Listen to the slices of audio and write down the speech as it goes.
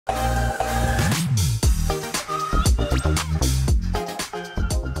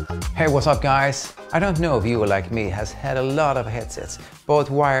Hey, what's up guys? I don't know if you like me has had a lot of headsets,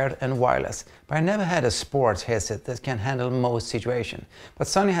 both wired and wireless, but I never had a sports headset that can handle most situations. But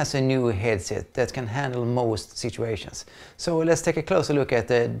Sony has a new headset that can handle most situations. So let's take a closer look at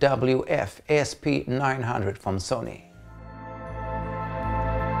the WF-SP900 from Sony.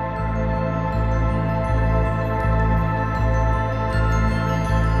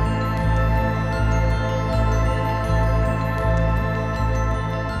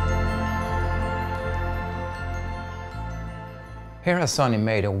 Here has Sony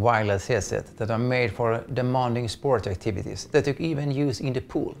made a wireless headset that are made for demanding sport activities that you can even use in the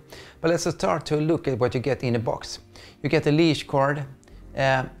pool. But let's start to look at what you get in the box. You get a leash cord,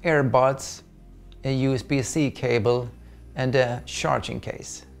 earbuds, a USB-C cable and a charging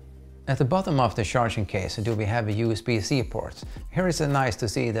case. At the bottom of the charging case do we have a USB-C port. Here is nice to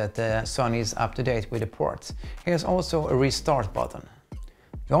see that Sony is up to date with the ports. Here's also a restart button.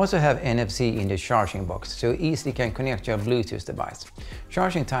 You also have NFC in the charging box, so you easily can connect your Bluetooth device.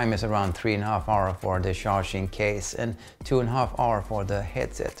 Charging time is around 3.5 hours for the charging case and 2.5 hours for the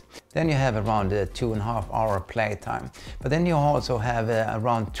headset. Then you have around a 2.5 hour play time. But then you also have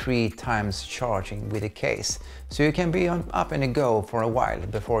around 3 times charging with the case. So you can be up and go for a while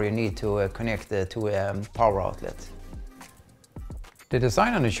before you need to connect to a power outlet. The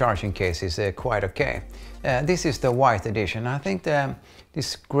design on the charging case is quite okay. This is the white edition. I think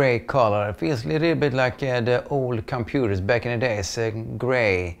this gray color feels a little bit like the old computers back in the days,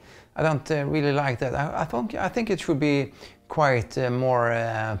 gray. I don't really like that. I think it should be quite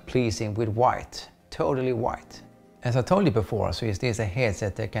more pleasing with white, totally white. As I told you before, so is this a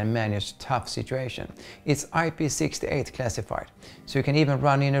headset that can manage tough situations. It's IP68 classified, so you can even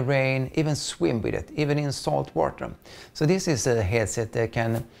run in the rain, even swim with it, even in salt water. So this is a headset that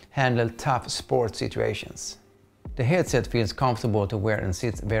can handle tough sport situations. The headset feels comfortable to wear and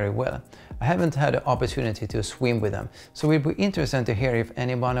sits very well. I haven't had the opportunity to swim with them, so it will be interesting to hear if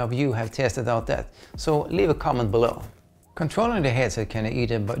any one of you have tested out that. So leave a comment below. Controlling the headset can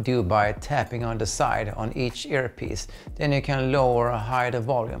either do by tapping on the side on each earpiece, then you can lower or higher the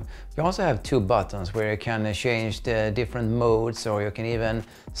volume. You also have 2 buttons where you can change the different modes, or you can even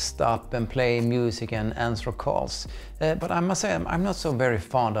stop and play music and answer calls. But I must say I'm not so very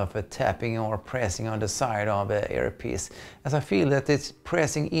fond of tapping or pressing on the side of the earpiece, as I feel that it's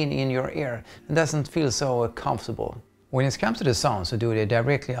pressing in your ear and doesn't feel so comfortable. When it comes to the sound, so do it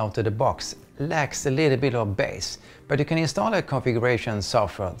directly out of the box, lacks a little bit of bass, but you can install a configuration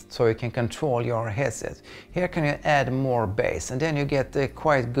software so you can control your headset. Here can you add more bass and then you get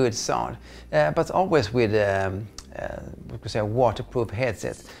quite good sound, but always with waterproof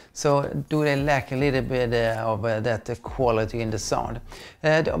headset. So do they lack a little bit of that quality in the sound.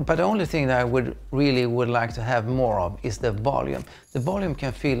 But the only thing that I really would like to have more of is the volume. The volume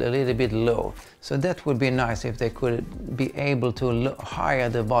can feel a little bit low, so that would be nice if they could be able to higher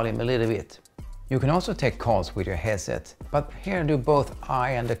the volume a little bit. You can also take calls with your headset, but here do both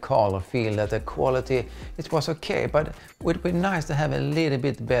I and the caller feel that the quality it was okay, but it would be nice to have a little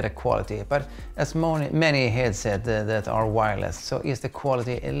bit better quality. But as many headsets that are wireless, so is the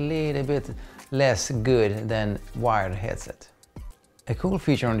quality a little bit less good than wired headset. A cool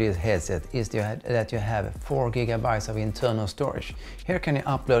feature on this headset is that you have 4 GB of internal storage. Here can you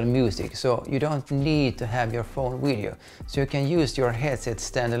upload music, so you don't need to have your phone with you. So you can use your headset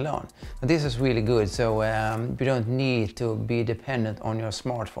standalone. And this is really good, so you don't need to be dependent on your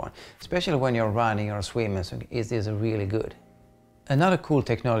smartphone, especially when you're running or swimming, so it is really good. Another cool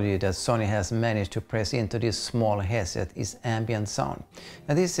technology that Sony has managed to press into this small headset is ambient sound.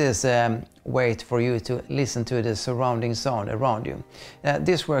 And this is a way for you to listen to the surrounding sound around you.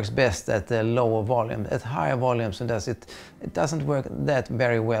 This works best at the lower volume. At higher volumes it doesn't work that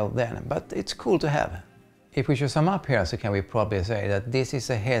very well then, but it's cool to have. If we should sum up here, so can we probably say that this is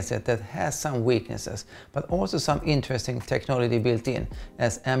a headset that has some weaknesses, but also some interesting technology built in,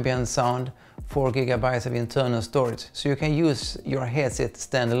 as ambient sound, 4 GB of internal storage, so you can use your headset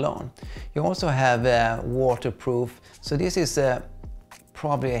standalone. You also have waterproof, so this is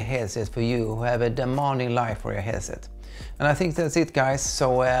probably a headset for you who have a demanding life for your headset. And I think that's it guys,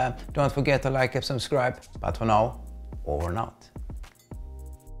 so don't forget to like and subscribe, but for now, over and out.